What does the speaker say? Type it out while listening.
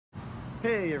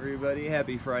Hey everybody,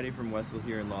 happy Friday from Wessel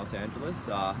here in Los Angeles.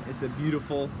 It's a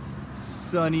beautiful,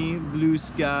 sunny, blue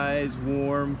skies,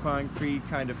 warm, concrete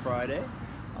kind of Friday.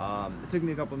 It took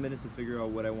me a couple minutes to figure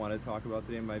out what I want to talk about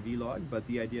today in my vlog, but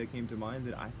the idea came to mind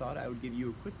that I thought I would give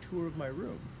you a quick tour of my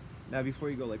room. Now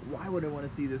before you go like, why would I want to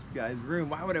see this guy's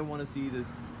room? Why would I want to see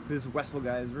this Wessel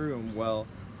guy's room? Well,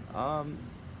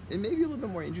 it may be a little bit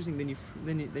more interesting than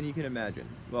you can imagine.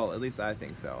 Well, at least I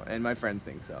think so, and my friends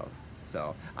think so.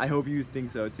 So I hope you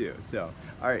think so too. So,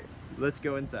 all right, let's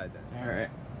go inside then. All right.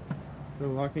 So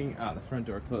walking out, the front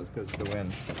door closed because of the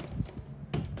wind.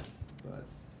 But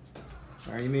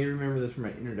all right, you may remember this from my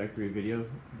introductory video.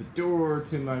 The door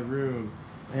to my room.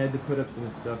 I had to put up some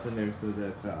stuff in there so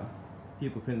that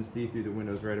people couldn't see through the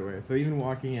windows right away. So even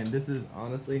walking in, this is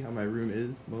honestly how my room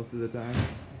is most of the time.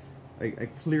 I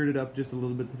cleared it up just a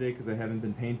little bit today because I haven't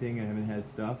been painting. I haven't had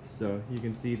stuff. So you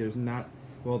can see there's not.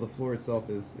 Well, the floor itself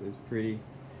is pretty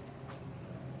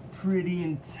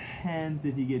intense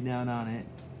if you get down on it.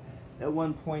 At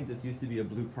one point, this used to be a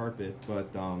blue carpet, but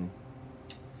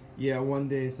yeah, one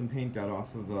day some paint got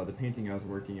off of the painting I was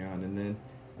working on, and then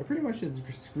I pretty much just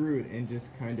screwed and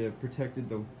just kind of protected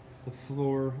the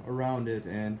floor around it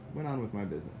and went on with my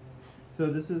business. So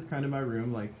this is kind of my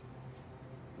room. Like,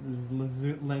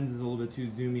 this lens is a little bit too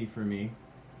zoomy for me.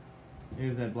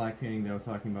 Here's that black painting that I was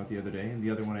talking about the other day, and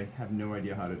the other one I have no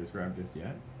idea how to describe just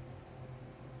yet.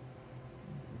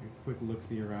 It's like a quick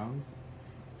look-see around.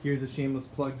 Here's a shameless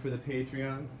plug for the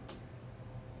Patreon.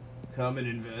 Come and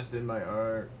invest in my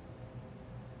art.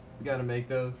 Gotta make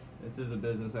those. This is a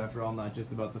business after all, not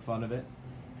just about the fun of it.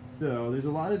 So there's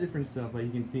a lot of different stuff, like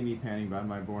you can see me panning by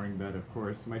my boring bed, of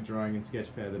course, my drawing and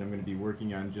sketch pad that I'm going to be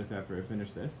working on just after I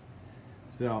finish this.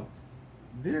 So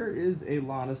there is a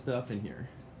lot of stuff in here.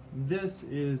 This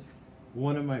is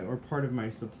one of my, or part of my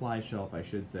supply shelf, I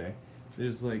should say.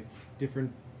 There's like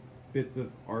different bits of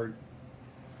art,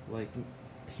 like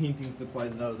painting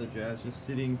supplies and all of the jazz, just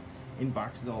sitting in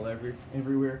boxes all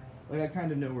everywhere. Like I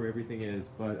kind of know where everything is,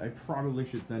 but I probably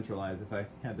should centralize if I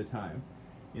had the time.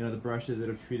 You know, the brushes that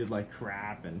are treated like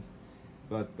crap,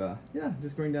 but yeah,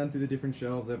 just going down through the different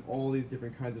shelves, I have all these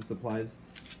different kinds of supplies.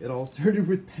 It all started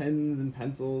with pens and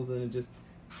pencils, and it just,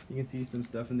 you can see some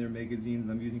stuff in there, magazines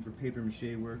I'm using for paper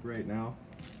mache work right now.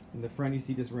 In the front you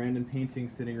see just random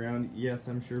paintings sitting around. Yes,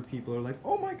 I'm sure people are like,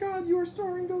 oh my god, you are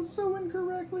storing those so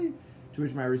incorrectly. To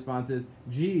which my response is,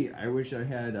 gee, I wish I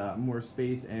had more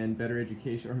space and better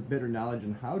education or better knowledge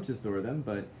on how to store them,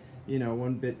 but you know,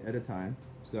 one bit at a time.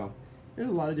 So there's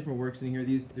a lot of different works in here.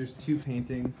 There's two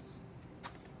paintings.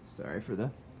 Sorry for the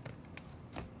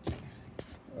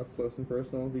up close and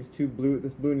personal. These two blue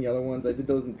and yellow ones. I did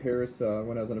those in Paris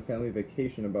when I was on a family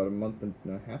vacation about a month and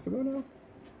a half ago now.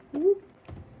 Whoop.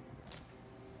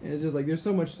 And it's just like there's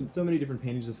so many different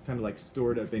paintings just kind of like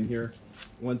stored up in here.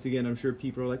 Once again, I'm sure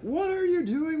people are like, "What are you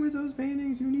doing with those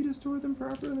paintings? You need to store them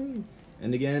properly."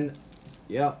 And again,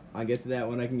 yeah, I get to that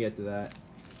when I can get to that.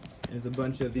 There's a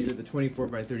bunch of these are the 24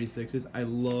 by 36s. I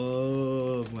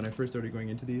love when I first started going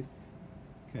into these.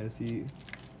 Kind of see.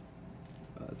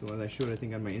 That's the one I showed, I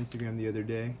think, on my Instagram the other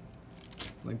day.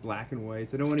 Like black and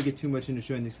whites. I don't want to get too much into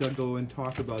showing these because I'll go and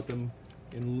talk about them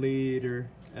in later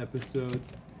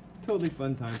episodes. Totally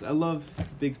fun times. I love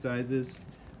big sizes.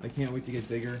 I can't wait to get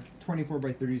bigger. 24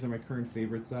 by 30s are my current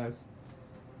favorite size.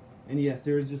 And yes,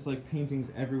 there's just like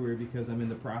paintings everywhere because I'm in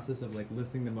the process of like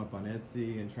listing them up on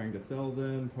Etsy and trying to sell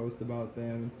them, post about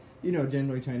them. You know,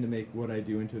 generally trying to make what I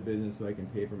do into a business so I can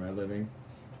pay for my living.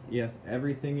 Yes,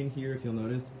 everything in here, if you'll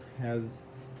notice, has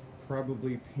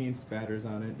probably paint spatters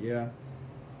on it. Yeah,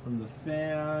 from the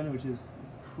fan, which is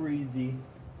crazy,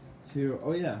 to,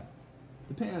 oh yeah,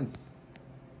 the pants.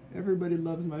 Everybody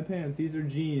loves my pants. These are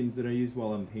jeans that I use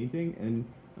while I'm painting, and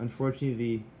unfortunately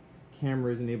the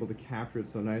camera isn't able to capture it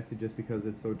so nicely just because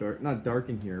it's so dark. Not dark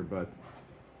in here, but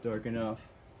dark enough.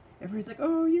 Everybody's like,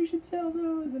 oh, you should sell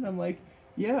those, and I'm like,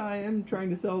 yeah, I am trying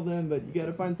to sell them, but you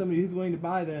gotta find somebody who's willing to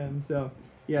buy them. So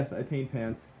yes, I paint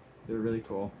pants. They're really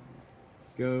cool.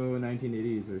 Go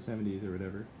 1980s or 70s or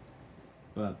whatever.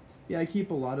 But yeah, I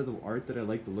keep a lot of the art that I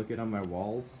like to look at on my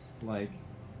walls. Like,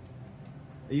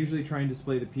 I usually try and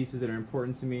display the pieces that are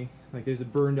important to me. Like there's a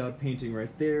burned out painting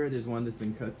right there. There's one that's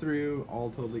been cut through. All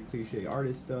totally cliche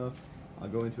artist stuff. I'll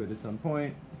go into it at some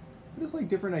point. Just like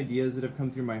different ideas that have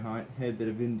come through my head that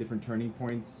have been different turning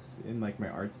points in like my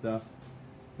art stuff.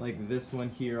 Like this one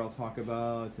here I'll talk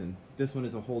about, and this one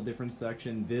is a whole different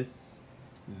section. This,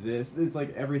 it's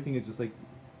like everything is just like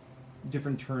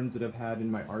different turns that I've had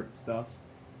in my art stuff.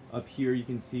 Up here you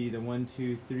can see the 1,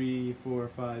 2, 3, 4,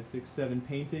 5, 6, 7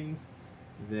 paintings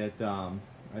that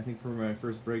I think for my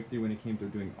first breakthrough when it came to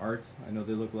doing art. I know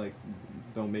they look like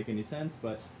don't make any sense,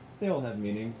 but they all have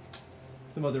meaning.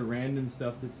 Some other random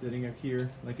stuff that's sitting up here.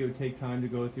 Like it would take time to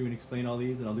go through and explain all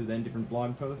these, and I'll do that in different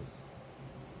blog posts.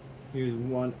 Here's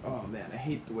one. Oh man, I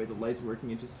hate the way the light's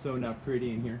working. It's just so not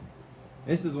pretty in here.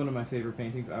 This is one of my favorite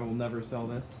paintings. I will never sell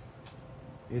this.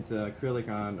 It's acrylic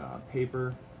on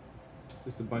paper.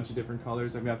 Just a bunch of different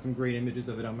colors. I've got some great images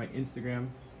of it on my Instagram.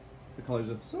 The colors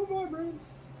are so vibrant.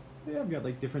 Yeah, I've got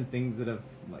like different things that have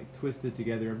like twisted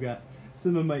together. I've got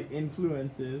some of my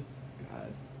influences.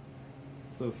 God,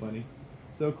 it's so funny.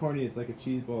 So corny, it's like a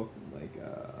cheese bowl, like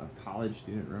a college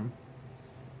student room.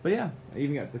 But yeah, I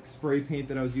even got the spray paint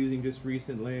that I was using just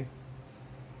recently.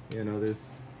 You know,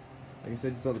 there's, like I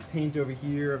said, just all the paint over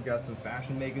here. I've got some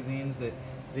fashion magazines that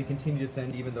they continue to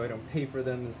send even though I don't pay for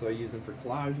them, and so I use them for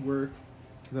collage work.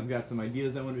 Because I've got some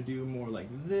ideas I want to do more like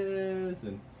this,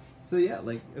 and so yeah,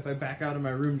 like if I back out of my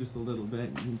room just a little bit,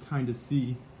 you can kind of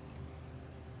see,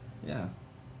 yeah,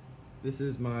 this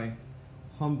is my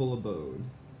humble abode.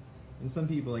 And some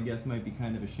people, I guess, might be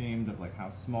kind of ashamed of like how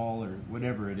small or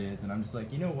whatever it is, and I'm just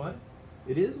like, you know what?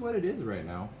 It is what it is right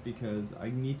now, because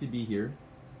I need to be here.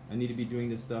 I need to be doing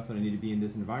this stuff, and I need to be in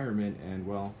this environment, and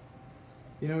well,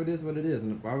 you know, it is what it is,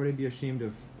 and why would I be ashamed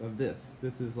of this?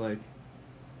 This is like,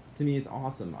 to me, it's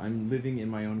awesome. I'm living in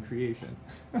my own creation.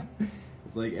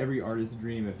 It's like every artist's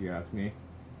dream, if you ask me.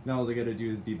 Now all I gotta do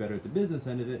is be better at the business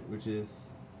end of it, which is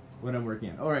what I'm working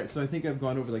on. Alright, so I think I've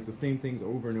gone over like the same things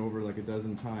over and over like a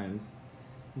dozen times,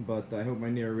 but I hope my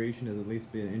narration has at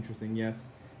least been interesting. Yes,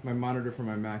 my monitor for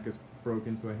my Mac is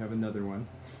broken, so I have another one.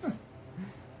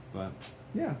 But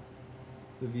yeah,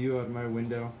 the view out my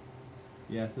window.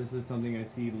 Yes, this is something I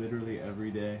see literally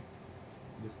every day.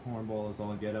 This cornball is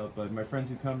all get out, but my friends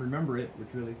who come remember it, which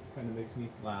really kind of makes me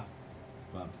laugh.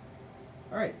 But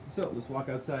alright, so let's walk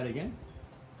outside again.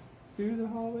 Through the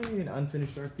hallway and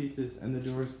unfinished art pieces, and the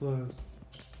doors closed.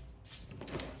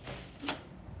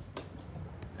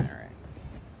 Alright.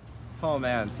 Oh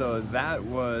man, so that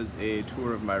was a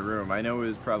tour of my room. I know it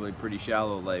was probably pretty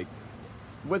shallow, like,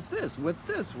 what's this? What's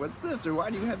this? What's this? Or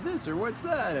why do you have this? Or what's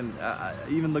that? And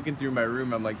even looking through my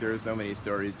room, I'm like, there are so many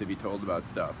stories to be told about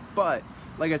stuff. But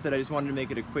like I said, I just wanted to make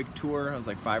it a quick tour. It was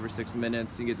like 5 or 6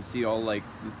 minutes. You get to see all like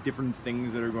the different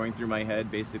things that are going through my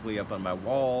head, basically up on my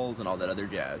walls and all that other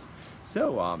jazz.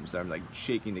 So so I'm like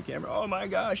shaking the camera. Oh my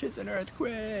gosh, it's an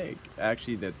earthquake!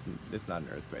 Actually, it's not an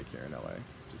earthquake here in LA.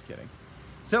 Just kidding.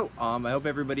 So I hope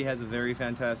everybody has a very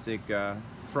fantastic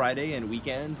Friday and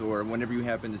weekend, or whenever you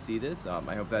happen to see this.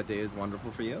 I hope that day is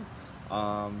wonderful for you.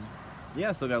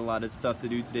 Yeah, still got a lot of stuff to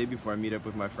do today before I meet up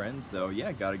with my friends, so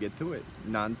yeah, gotta get to it.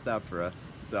 Non-stop for us.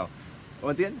 So,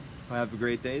 once again, have a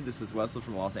great day. This is Wessel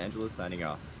from Los Angeles signing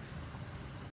off.